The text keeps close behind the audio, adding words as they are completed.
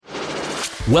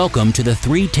Welcome to the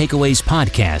Three Takeaways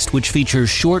podcast, which features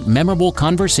short, memorable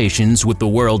conversations with the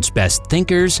world's best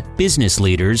thinkers, business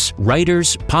leaders,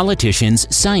 writers, politicians,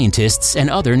 scientists,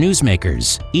 and other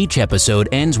newsmakers. Each episode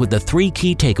ends with the three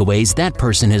key takeaways that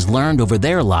person has learned over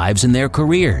their lives and their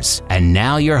careers. And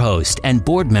now your host and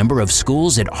board member of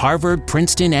schools at Harvard,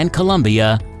 Princeton, and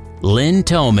Columbia, Lynn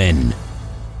Thoman.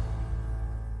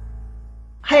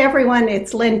 Hi everyone,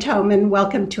 it's Lynn Thoman.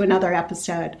 Welcome to another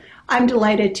episode. I'm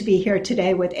delighted to be here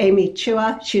today with Amy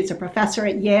Chua. She's a professor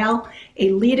at Yale,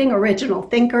 a leading original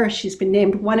thinker. She's been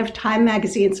named one of Time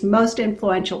Magazine's most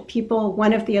influential people,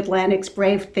 one of the Atlantic's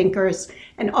brave thinkers,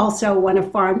 and also one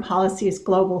of foreign policy's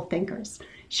global thinkers.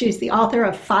 She's the author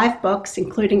of 5 books,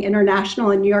 including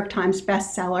international and New York Times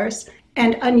bestsellers,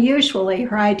 and unusually,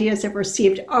 her ideas have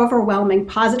received overwhelming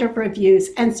positive reviews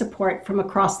and support from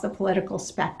across the political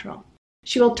spectrum.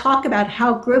 She will talk about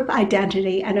how group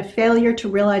identity and a failure to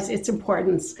realize its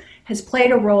importance has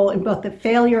played a role in both the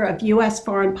failure of U.S.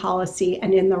 foreign policy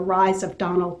and in the rise of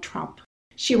Donald Trump.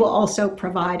 She will also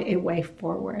provide a way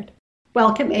forward.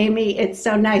 Welcome, Amy. It's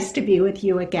so nice to be with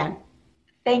you again.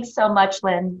 Thanks so much,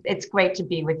 Lynn. It's great to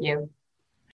be with you.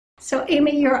 So,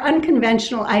 Amy, your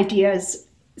unconventional ideas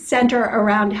center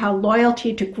around how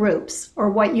loyalty to groups,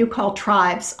 or what you call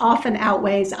tribes, often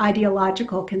outweighs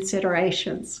ideological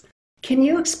considerations. Can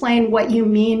you explain what you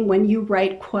mean when you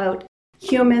write, quote,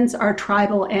 humans are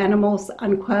tribal animals,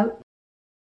 unquote?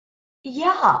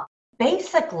 Yeah,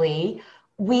 basically,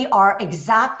 we are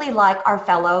exactly like our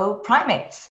fellow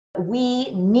primates. We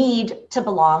need to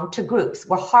belong to groups.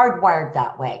 We're hardwired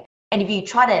that way. And if you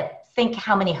try to think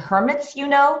how many hermits you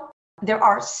know, there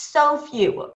are so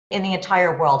few in the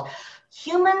entire world.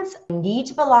 Humans need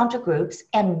to belong to groups.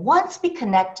 And once we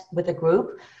connect with a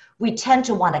group, we tend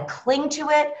to want to cling to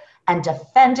it and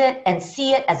defend it and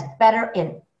see it as better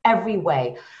in every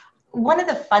way. One of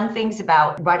the fun things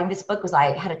about writing this book was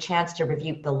I had a chance to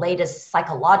review the latest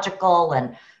psychological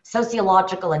and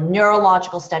sociological and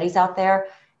neurological studies out there,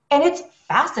 and it's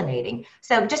fascinating.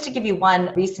 So just to give you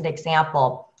one recent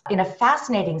example, in a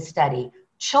fascinating study,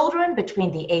 children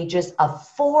between the ages of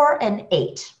 4 and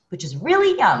 8, which is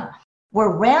really young,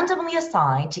 were randomly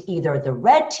assigned to either the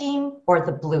red team or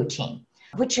the blue team,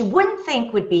 which you wouldn't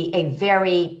think would be a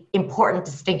very important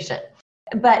distinction.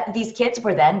 But these kids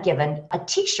were then given a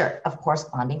t-shirt of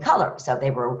corresponding color. So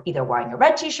they were either wearing a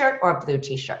red t-shirt or a blue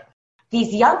t-shirt.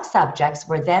 These young subjects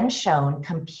were then shown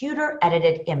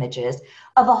computer-edited images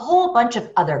of a whole bunch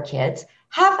of other kids,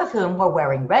 half of whom were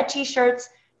wearing red t-shirts,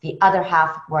 the other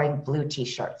half wearing blue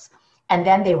t-shirts. And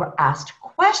then they were asked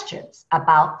questions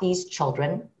about these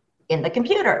children in the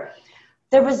computer.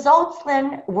 The results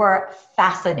then were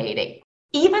fascinating.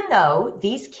 Even though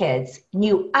these kids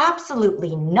knew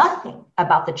absolutely nothing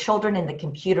about the children in the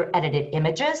computer-edited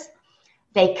images,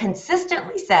 they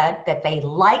consistently said that they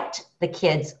liked the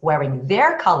kids wearing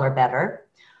their color better,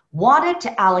 wanted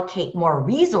to allocate more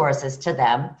resources to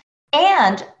them,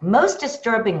 and most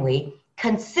disturbingly,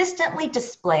 consistently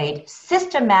displayed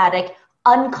systematic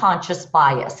unconscious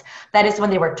bias. That is,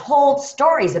 when they were told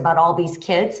stories about all these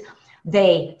kids,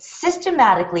 they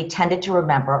systematically tended to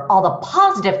remember all the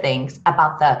positive things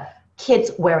about the kids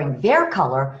wearing their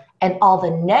color and all the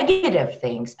negative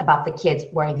things about the kids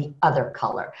wearing the other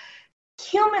color.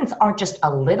 Humans aren't just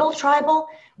a little tribal,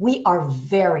 we are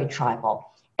very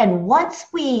tribal. And once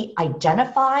we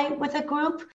identify with a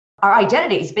group, our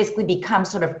identities basically become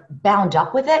sort of bound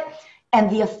up with it, and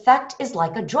the effect is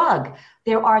like a drug.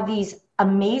 There are these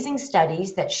amazing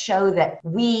studies that show that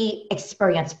we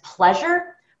experience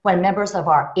pleasure when members of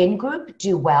our in-group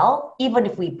do well, even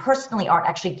if we personally aren't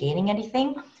actually gaining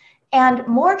anything. And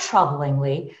more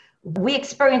troublingly, we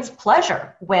experience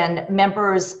pleasure when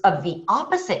members of the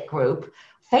opposite group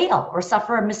fail or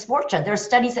suffer a misfortune. There are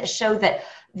studies that show that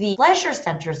the pleasure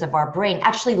centers of our brain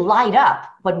actually light up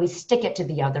when we stick it to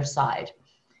the other side.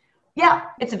 Yeah,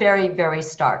 it's very, very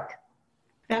stark.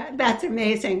 That's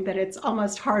amazing that it's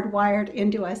almost hardwired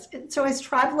into us. So is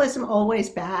tribalism always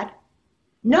bad?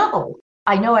 No.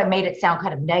 I know I made it sound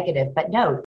kind of negative, but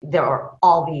no, there are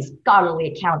all these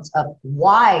scholarly accounts of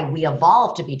why we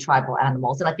evolved to be tribal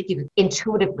animals. And I think you can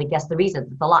intuitively guess the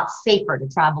reasons. It's a lot safer to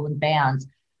travel in bands.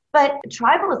 But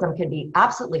tribalism can be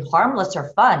absolutely harmless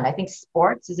or fun. I think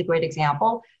sports is a great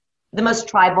example. The most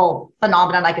tribal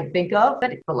phenomenon I can think of,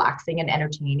 but it's relaxing and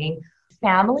entertaining.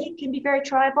 Family can be very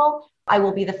tribal. I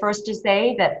will be the first to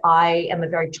say that I am a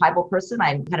very tribal person.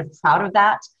 I'm kind of proud of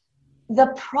that.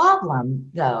 The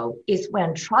problem, though, is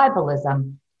when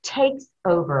tribalism takes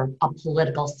over a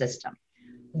political system.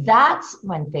 That's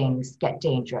when things get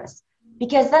dangerous.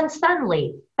 Because then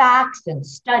suddenly facts and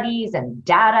studies and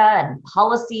data and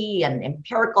policy and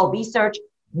empirical research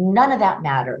None of that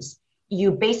matters.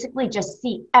 You basically just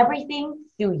see everything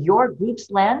through your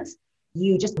group's lens.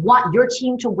 You just want your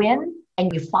team to win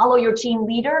and you follow your team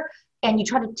leader and you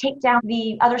try to take down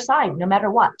the other side no matter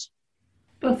what.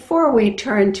 Before we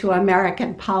turn to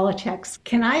American politics,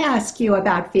 can I ask you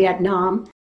about Vietnam?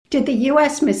 Did the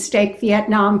U.S. mistake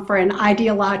Vietnam for an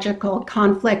ideological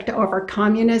conflict over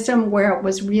communism where it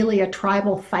was really a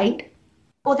tribal fight?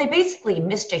 Well, they basically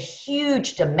missed a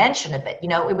huge dimension of it.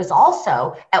 It was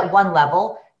also at one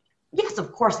level, yes,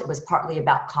 of course, it was partly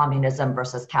about communism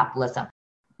versus capitalism.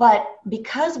 But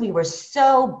because we were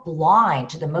so blind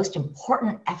to the most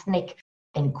important ethnic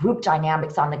and group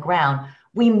dynamics on the ground,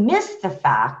 we missed the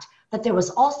fact that there was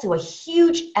also a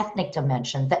huge ethnic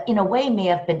dimension that in a way may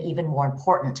have been even more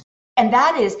important. And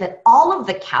that is that all of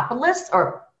the capitalists,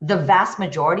 or the vast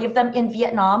majority of them in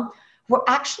Vietnam, were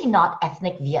actually not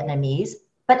ethnic Vietnamese,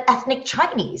 but ethnic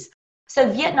Chinese.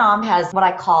 So Vietnam has what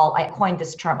I coined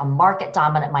this term, a market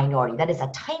dominant minority. That is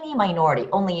a tiny minority,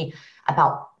 only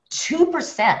about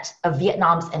 2% of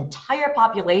Vietnam's entire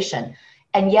population.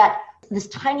 And yet this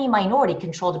tiny minority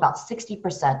controlled about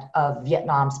 60% of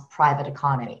Vietnam's private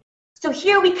economy. So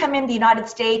here we come in the United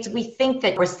States, we think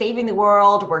that we're saving the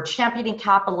world, we're championing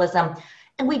capitalism,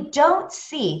 and we don't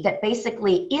see that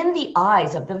basically in the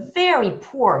eyes of the very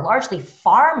poor, largely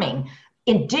farming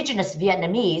indigenous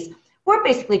Vietnamese, we're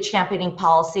basically championing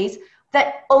policies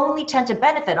that only tend to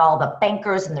benefit all the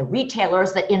bankers and the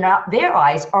retailers that in their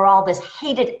eyes are all this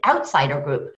hated outsider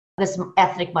group, this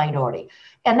ethnic minority.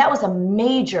 And that was a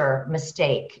major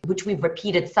mistake, which we've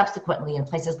repeated subsequently in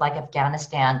places like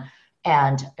Afghanistan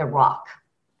and Iraq.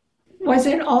 Was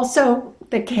it also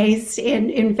the case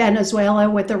in Venezuela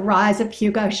with the rise of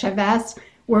Hugo Chavez?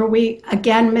 Were we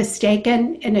again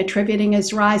mistaken in attributing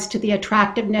his rise to the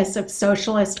attractiveness of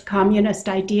socialist communist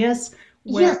ideas?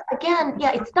 Yes, again,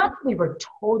 it's not that we were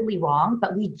totally wrong,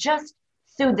 but we just,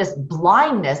 through this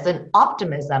blindness and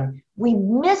optimism, we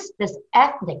missed this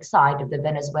ethnic side of the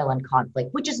Venezuelan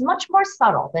conflict, which is much more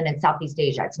subtle than in Southeast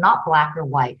Asia. It's not black or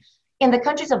white. In the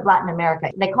countries of Latin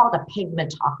America, they call it a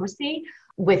pigmentocracy,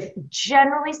 with,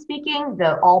 generally speaking,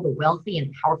 all the wealthy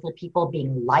and powerful people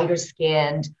being lighter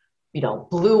skinned,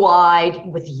 blue-eyed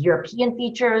with European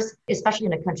features, especially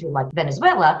in a country like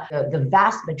Venezuela, the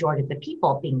vast majority of the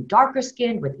people being darker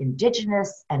skinned with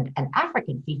indigenous and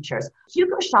African features.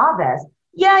 Hugo Chavez,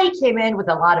 he came in with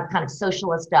a lot of kind of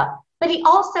socialist stuff, but he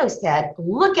also said,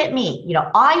 look at me,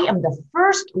 I am the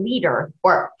first leader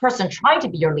or person trying to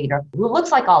be your leader who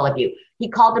looks like all of you. He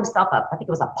called himself I think it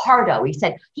was a Pardo. He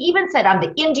even said, I'm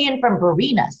the Indian from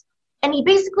Barinas. And he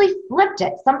basically flipped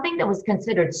it, something that was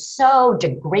considered so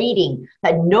degrading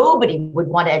that nobody would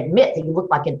want to admit that you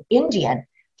look like an Indian.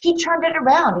 He turned it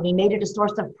around and he made it a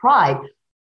source of pride.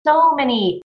 So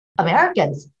many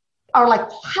Americans are like,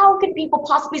 how can people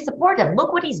possibly support him?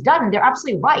 Look what he's done. And they're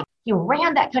absolutely right. He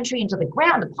ran that country into the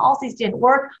ground. The policies didn't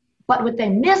work. But what they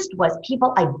missed was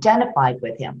people identified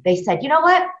with him. They said, you know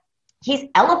what? He's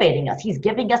elevating us. He's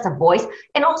giving us a voice.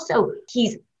 And also,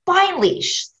 he's finally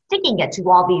sticking it to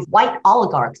all these white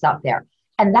oligarchs out there.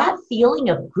 And that feeling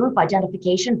of group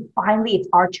identification, finally, it's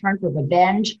our turn for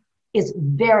revenge, is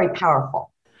very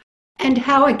powerful. And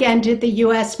how, again, did the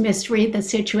U.S. misread the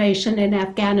situation in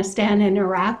Afghanistan and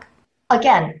Iraq?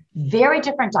 Again, very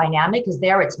different dynamic, because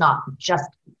there it's not just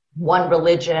one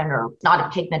religion or not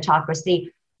a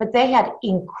pigmentocracy, but they had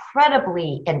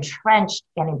incredibly entrenched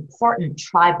and important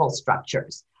tribal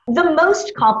structures. The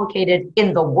most complicated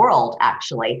in the world,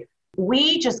 actually.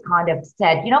 We just kind of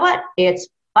said, you know what? It's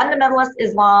fundamentalist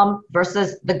Islam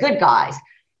versus the good guys.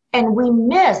 And we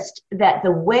missed that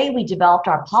the way we developed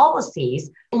our policies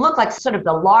looked like sort of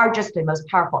the largest and most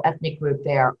powerful ethnic group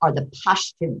there are the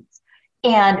Pashtuns.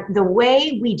 And the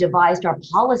way we devised our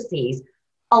policies,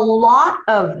 a lot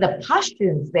of the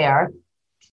Pashtuns there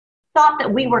thought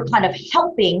that we were kind of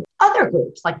helping other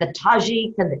groups like the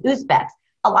Tajiks and the Uzbeks.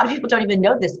 A lot of people don't even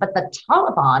know this, but the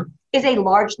Taliban is a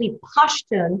largely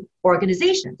Pashtun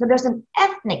organization. So there's an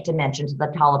ethnic dimension to the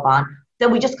Taliban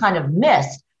that we just kind of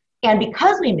missed. And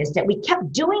because we missed it, we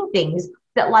kept doing things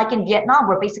that, like in Vietnam,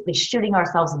 we're basically shooting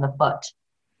ourselves in the foot.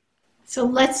 So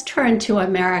let's turn to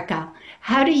America.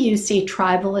 How do you see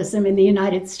tribalism in the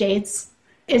United States?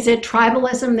 Is it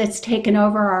tribalism that's taken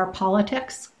over our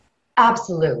politics?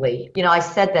 Absolutely. I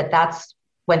said that that's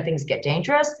when things get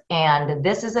dangerous. And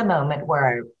this is a moment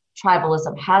where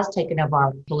tribalism has taken over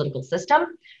our political system.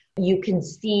 You can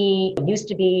see, it used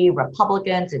to be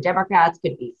Republicans and Democrats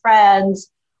could be friends.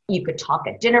 You could talk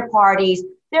at dinner parties.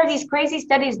 There are these crazy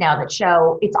studies now that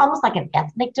show it's almost like an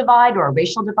ethnic divide or a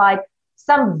racial divide.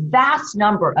 some vast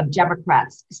number of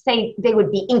Democrats say they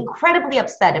would be incredibly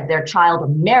upset if their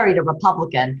child married a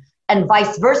Republican and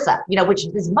vice versa, which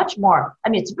is much more,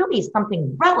 it's really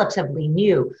something relatively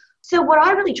new. So what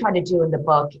I really try to do in the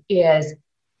book is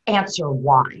answer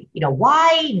why.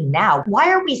 Why now?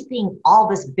 Why are we seeing all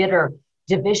this bitter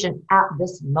division at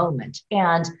this moment?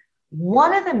 And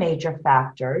one of the major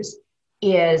factors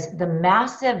is the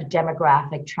massive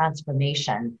demographic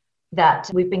transformation that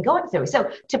we've been going through.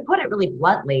 So to put it really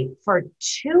bluntly, for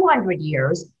 200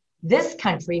 years, this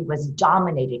country was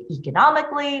dominated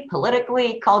economically,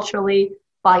 politically, culturally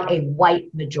by a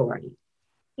white majority.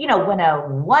 When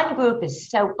one group is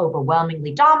so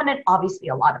overwhelmingly dominant, obviously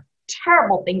a lot of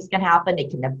terrible things can happen. They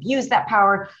can abuse that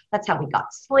power. That's how we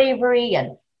got slavery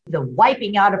and the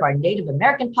wiping out of our Native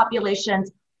American populations.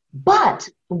 But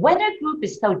when a group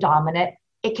is so dominant,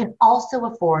 it can also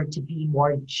afford to be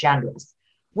more generous,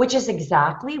 which is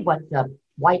exactly what the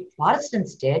white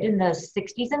Protestants did in the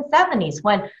 60s and 70s,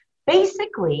 when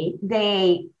basically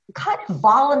they kind of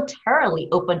voluntarily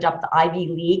opened up the Ivy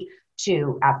League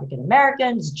to African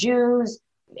Americans, Jews,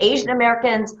 Asian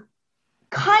Americans,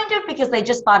 kind of because they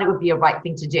just thought it would be a right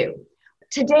thing to do.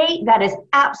 Today, that is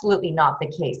absolutely not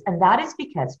the case. And that is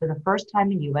because for the first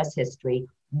time in US history,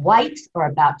 whites are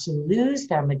about to lose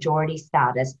their majority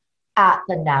status at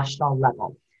the national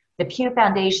level. The Pew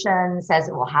Foundation says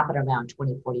it will happen around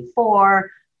 2044.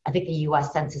 I think the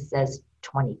US Census says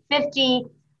 2050,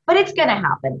 but it's going to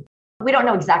happen. We don't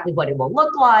know exactly what it will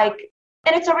look like.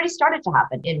 And it's already started to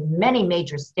happen in many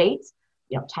major states,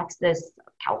 Texas,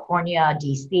 California,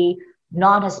 DC.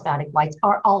 Non-Hispanic whites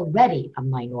are already a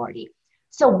minority.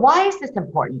 So why is this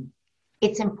important?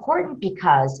 It's important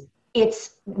because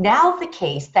it's now the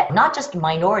case that not just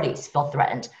minorities feel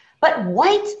threatened, but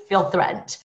whites feel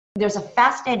threatened. There's a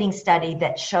fascinating study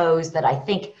that shows that I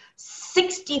think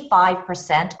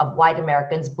 65% of white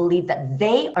Americans believe that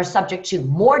they are subject to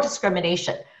more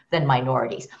discrimination than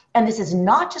minorities. And this is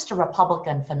not just a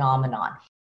Republican phenomenon.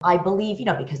 I believe,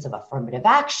 because of affirmative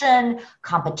action,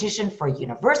 competition for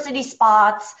university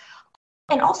spots,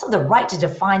 and also the right to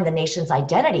define the nation's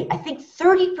identity. I think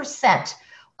 30%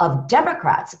 of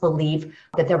Democrats believe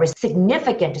that there was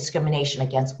significant discrimination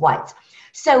against whites.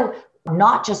 So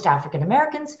not just African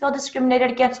Americans feel discriminated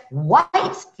against,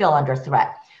 whites feel under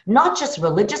threat. Not just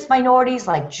religious minorities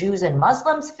like Jews and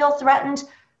Muslims feel threatened,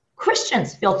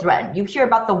 Christians feel threatened. You hear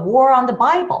about the war on the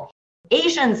Bible.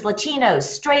 Asians, Latinos,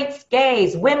 straights,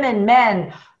 gays, women,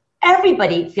 men,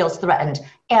 everybody feels threatened.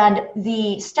 And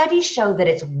the studies show that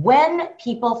it's when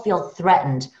people feel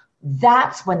threatened,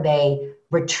 that's when they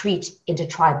retreat into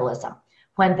tribalism,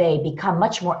 when they become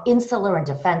much more insular and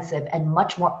defensive and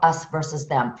much more us versus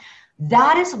them.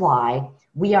 That is why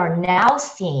we are now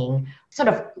seeing sort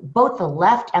of both the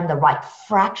left and the right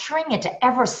fracturing into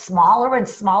ever smaller and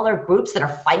smaller groups that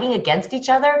are fighting against each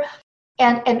other.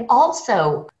 And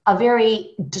also a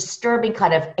very disturbing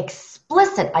kind of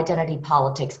explicit identity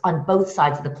politics on both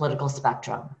sides of the political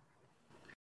spectrum.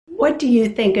 What do you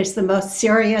think is the most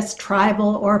serious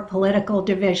tribal or political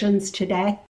divisions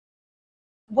today?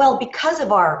 Well, because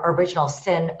of our original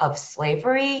sin of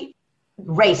slavery,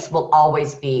 race will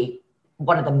always be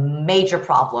one of the major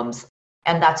problems,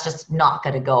 and that's just not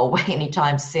going to go away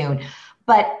anytime soon.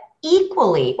 But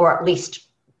equally, or at least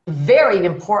very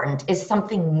important, is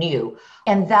something new,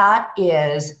 and that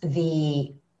is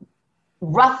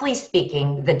roughly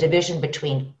speaking, the division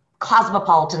between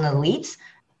cosmopolitan elites,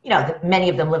 many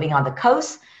of them living on the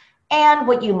coast, and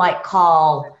what you might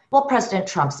call, President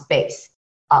Trump's base.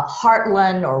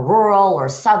 Heartland or rural or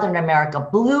Southern America,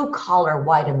 blue collar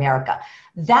white America.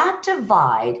 That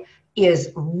divide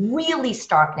is really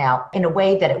stark now in a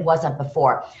way that it wasn't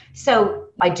before. So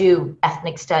I do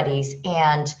ethnic studies,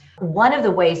 and one of the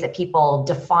ways that people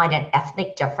define an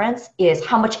ethnic difference is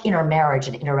how much intermarriage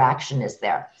and interaction is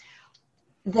there.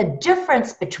 The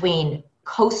difference between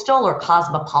coastal or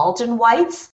cosmopolitan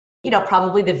whites,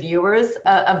 probably the viewers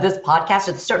of this podcast,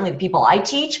 it's certainly the people I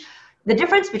teach, the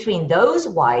difference between those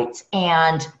whites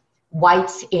and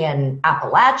whites in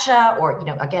Appalachia or,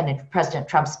 again, in President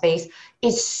Trump's space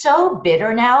is so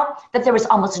bitter now that there is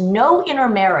almost no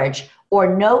intermarriage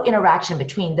or no interaction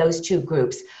between those two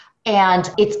groups. And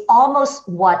it's almost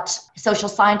what social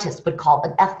scientists would call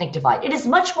an ethnic divide. It is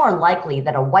much more likely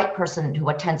that a white person who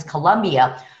attends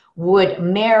Columbia would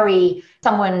marry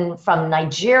someone from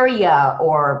Nigeria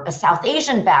or a South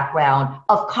Asian background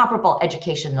of comparable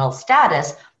educational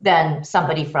status than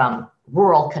somebody from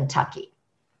rural Kentucky.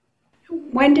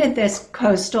 When did this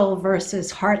coastal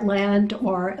versus heartland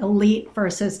or elite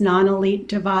versus non-elite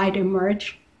divide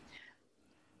emerge?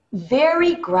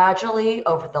 Very gradually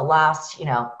over the last,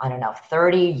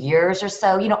 30 years or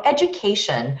so,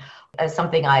 education is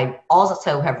something I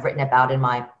also have written about in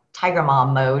my Tiger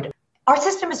Mom mode. Our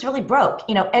system is really broke.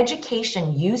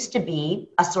 Education used to be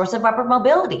a source of upward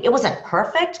mobility. It wasn't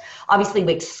perfect. Obviously,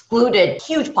 we excluded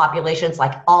huge populations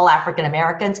like all African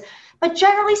Americans. But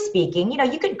generally speaking,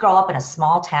 you could grow up in a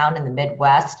small town in the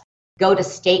Midwest, go to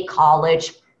state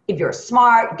college. If you're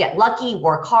smart, get lucky,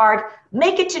 work hard,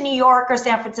 make it to New York or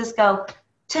San Francisco.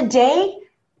 Today,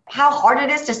 how hard it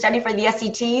is to study for the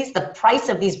SATs, the price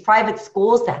of these private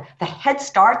schools, the head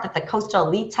start that the coastal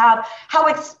elites have, how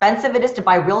expensive it is to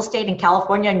buy real estate in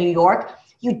California and New York,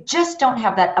 you just don't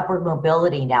have that upward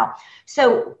mobility now.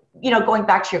 So, going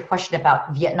back to your question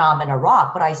about Vietnam and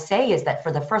Iraq, what I say is that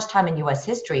for the first time in US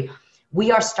history,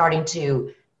 we are starting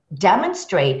to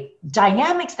demonstrate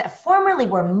dynamics that formerly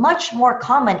were much more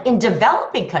common in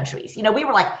developing countries. We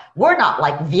were like, we're not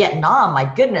like Vietnam, my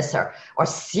goodness, or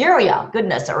Syria,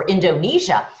 goodness, or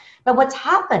Indonesia. But what's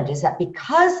happened is that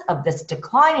because of this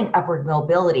decline in upward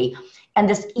mobility and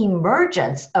this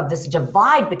emergence of this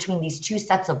divide between these two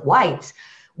sets of whites,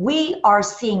 we are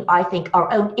seeing, I think,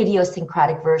 our own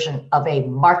idiosyncratic version of a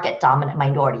market dominant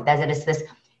minority. That is this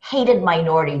hated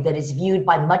minority that is viewed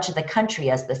by much of the country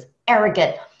as this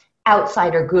arrogant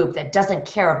outsider group that doesn't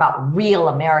care about real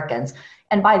Americans.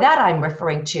 And by that, I'm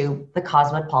referring to the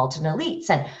cosmopolitan elites.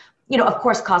 And, of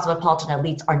course, cosmopolitan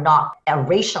elites are not a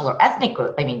racial or ethnic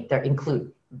group. I mean, they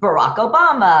include Barack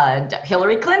Obama and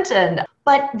Hillary Clinton,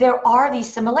 but there are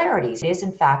these similarities. It is,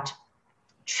 in fact,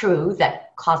 true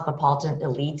that cosmopolitan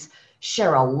elites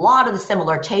share a lot of the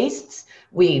similar tastes.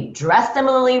 We dress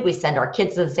similarly. We send our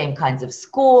kids to the same kinds of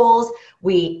schools.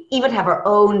 We even have our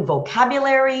own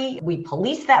vocabulary. We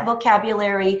police that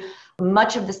vocabulary.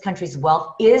 Much of this country's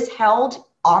wealth is held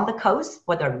on the coast,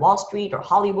 whether in Wall Street or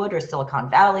Hollywood or Silicon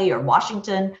Valley or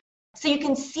Washington. So you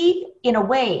can see, in a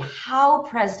way, how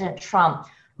President Trump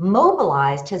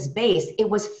mobilized his base. It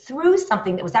was through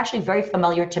something that was actually very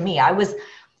familiar to me. I was,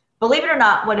 believe it or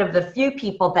not, one of the few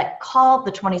people that called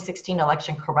the 2016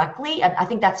 election correctly. And I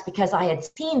think that's because I had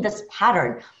seen this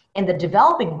pattern in the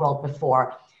developing world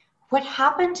before. What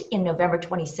happened in November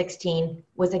 2016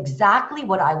 was exactly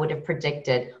what I would have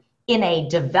predicted in a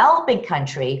developing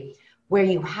country where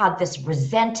you had this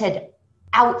resented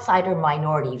outsider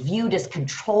minority viewed as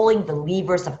controlling the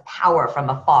levers of power from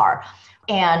afar.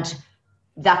 And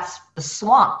that's the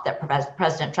swamp that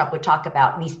President Trump would talk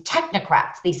about. These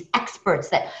technocrats, these experts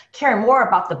that care more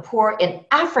about the poor in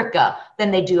Africa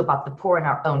than they do about the poor in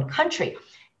our own country.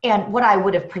 And what I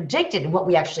would have predicted, and what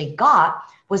we actually got,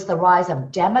 was the rise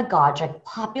of demagogic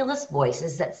populist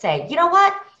voices that say, you know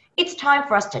what? It's time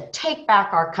for us to take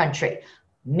back our country,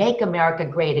 make America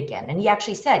great again. And he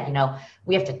actually said,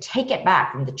 we have to take it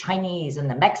back from the Chinese and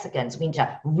the Mexicans. We need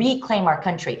to reclaim our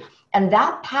country. And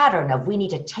that pattern of we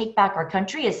need to take back our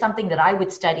country is something that I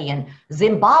would study in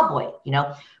Zimbabwe.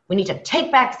 We need to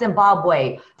take back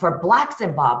Zimbabwe for Black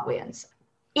Zimbabweans.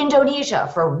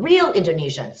 Indonesia for real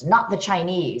Indonesians, not the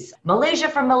Chinese. Malaysia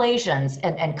for Malaysians,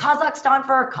 and Kazakhstan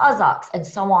for Kazakhs, and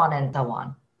so on and so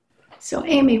on. So,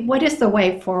 Amy, what is the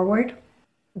way forward?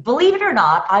 Believe it or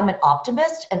not, I'm an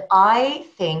optimist, and I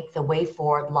think the way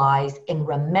forward lies in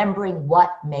remembering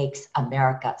what makes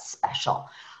America special.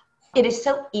 It is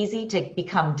so easy to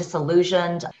become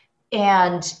disillusioned,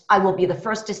 and I will be the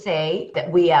first to say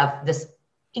that we have this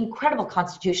incredible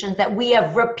Constitution that we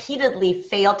have repeatedly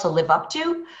failed to live up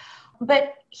to.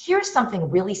 But here's something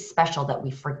really special that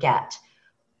we forget.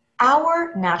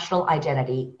 Our national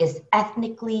identity is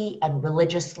ethnically and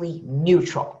religiously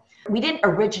neutral. We didn't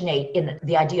originate in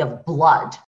the idea of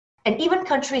blood. And even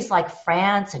countries like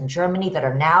France and Germany that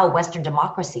are now Western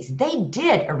democracies, they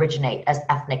did originate as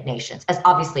ethnic nations, as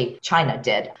obviously China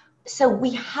did. So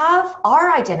we have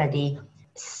our identity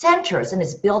centers and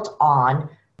is built on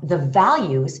the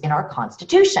values in our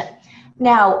Constitution.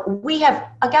 Now, we have,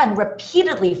 again,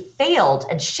 repeatedly failed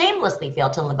and shamelessly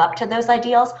failed to live up to those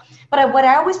ideals. But what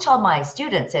I always tell my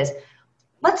students is,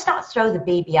 let's not throw the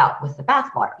baby out with the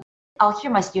bathwater. I'll hear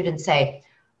my students say,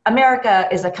 America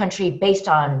is a country based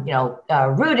on,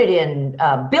 rooted in,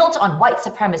 built on white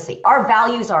supremacy. Our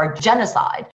values are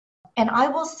genocide. And I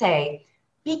will say,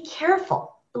 be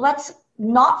careful. Let's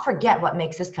not forget what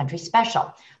makes this country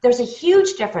special. There's a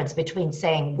huge difference between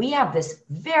saying we have this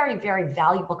very, very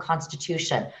valuable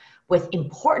Constitution with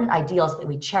important ideals that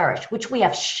we cherish, which we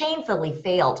have shamefully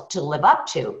failed to live up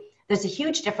to. There's a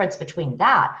huge difference between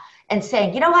that and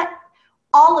saying, you know what?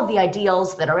 All of the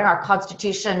ideals that are in our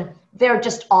Constitution, they're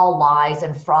just all lies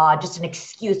and fraud, just an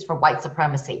excuse for white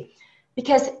supremacy.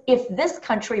 Because if this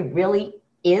country really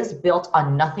is built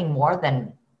on nothing more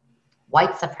than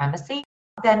white supremacy,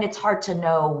 then it's hard to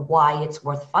know why it's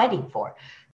worth fighting for.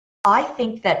 I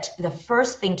think that the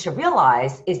first thing to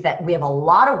realize is that we have a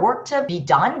lot of work to be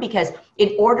done, because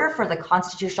in order for the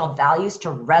constitutional values to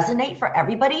resonate for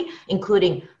everybody,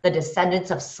 including the descendants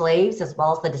of slaves as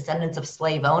well as the descendants of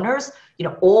slave owners,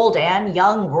 old and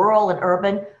young, rural and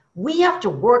urban, we have to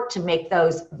work to make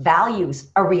those values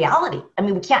a reality. I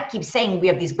mean, we can't keep saying we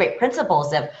have these great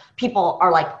principles if people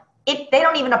are like, they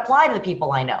don't even apply to the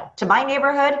people I know. To my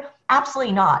neighborhood,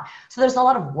 absolutely not. So there's a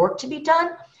lot of work to be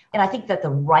done. And I think that the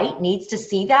right needs to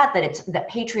see that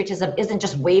patriotism isn't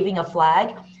just waving a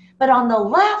flag. But on the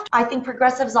left, I think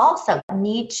progressives also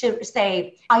need to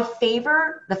say, I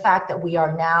favor the fact that we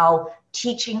are now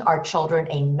teaching our children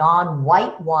a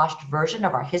non-whitewashed version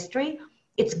of our history.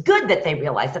 It's good that they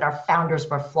realize that our founders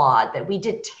were flawed, that we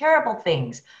did terrible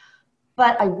things.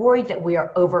 But I worry that we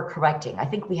are overcorrecting. I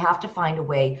think we have to find a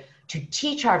way to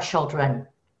teach our children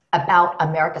about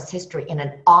America's history in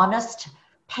an honest,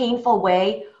 painful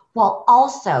way, while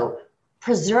also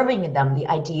preserving in them the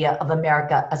idea of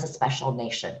America as a special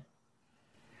nation.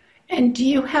 And do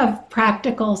you have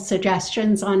practical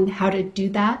suggestions on how to do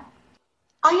that?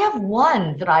 I have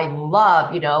one that I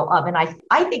love, and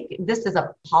I think this is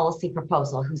a policy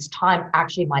proposal whose time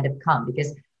actually might have come,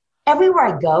 because everywhere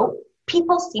I go,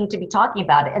 people seem to be talking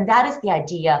about it. And that is the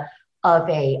idea of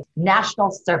a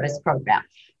national service program.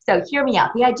 So hear me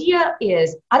out. The idea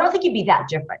is, I don't think it'd be that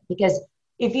different, because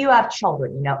if you have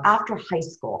children, after high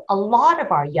school, a lot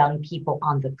of our young people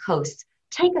on the coast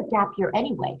take a gap year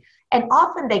anyway. And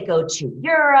often they go to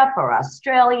Europe or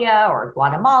Australia or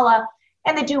Guatemala,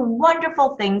 and they do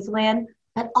wonderful things, Lynn,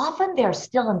 but often they're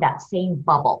still in that same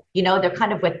bubble. They're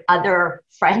kind of with other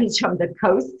friends from the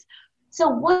coast. So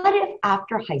what if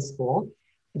after high school,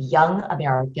 young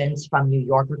Americans from New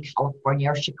York or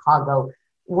California or Chicago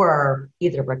were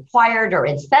either required or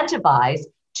incentivized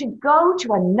to go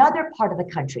to another part of the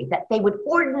country that they would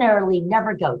ordinarily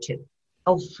never go to,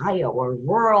 Ohio or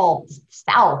rural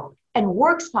South, and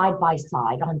work side by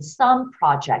side on some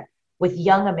project with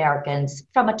young Americans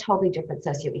from a totally different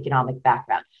socioeconomic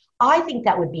background. I think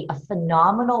that would be a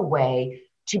phenomenal way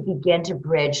to begin to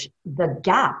bridge the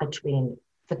gap between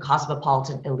the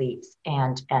cosmopolitan elites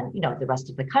and the rest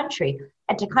of the country,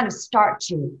 and to kind of start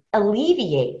to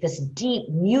alleviate this deep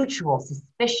mutual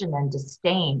suspicion and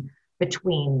disdain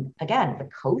between, again, the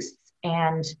coasts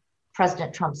and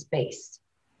President Trump's base.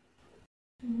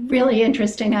 Really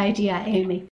interesting idea,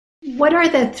 Amy. What are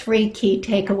the 3 key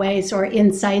takeaways or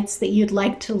insights that you'd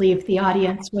like to leave the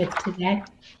audience with today?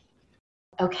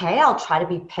 Okay, I'll try to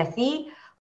be pithy.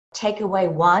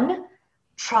 Takeaway 1,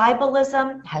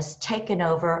 tribalism has taken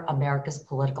over America's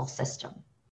political system.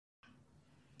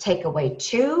 Takeaway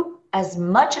 2, as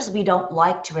much as we don't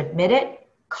like to admit it,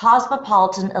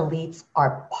 cosmopolitan elites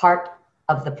are part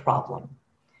of the problem.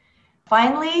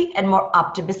 Finally, and more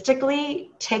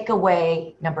optimistically,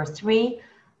 takeaway number 3,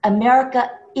 America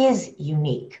is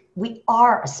unique. We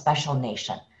are a special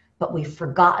nation, but we've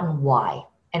forgotten why,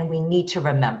 and we need to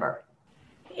remember.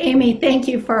 Amy, thank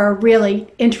you for a really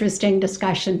interesting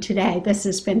discussion today. This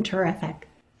has been terrific.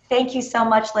 Thank you so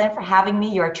much, Lynn, for having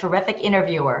me. You're a terrific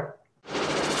interviewer.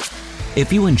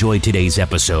 If you enjoyed today's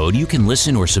episode, you can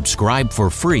listen or subscribe for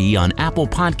free on Apple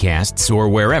Podcasts or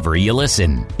wherever you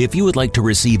listen. If you would like to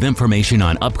receive information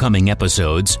on upcoming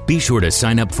episodes, be sure to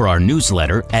sign up for our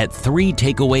newsletter at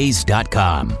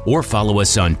 3takeaways.com or follow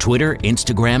us on Twitter,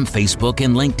 Instagram, Facebook,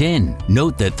 and LinkedIn.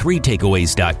 Note that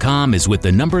 3takeaways.com is with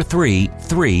the number 3.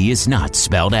 3 is not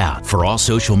spelled out. For all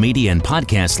social media and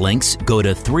podcast links, go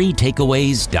to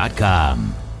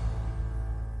 3takeaways.com.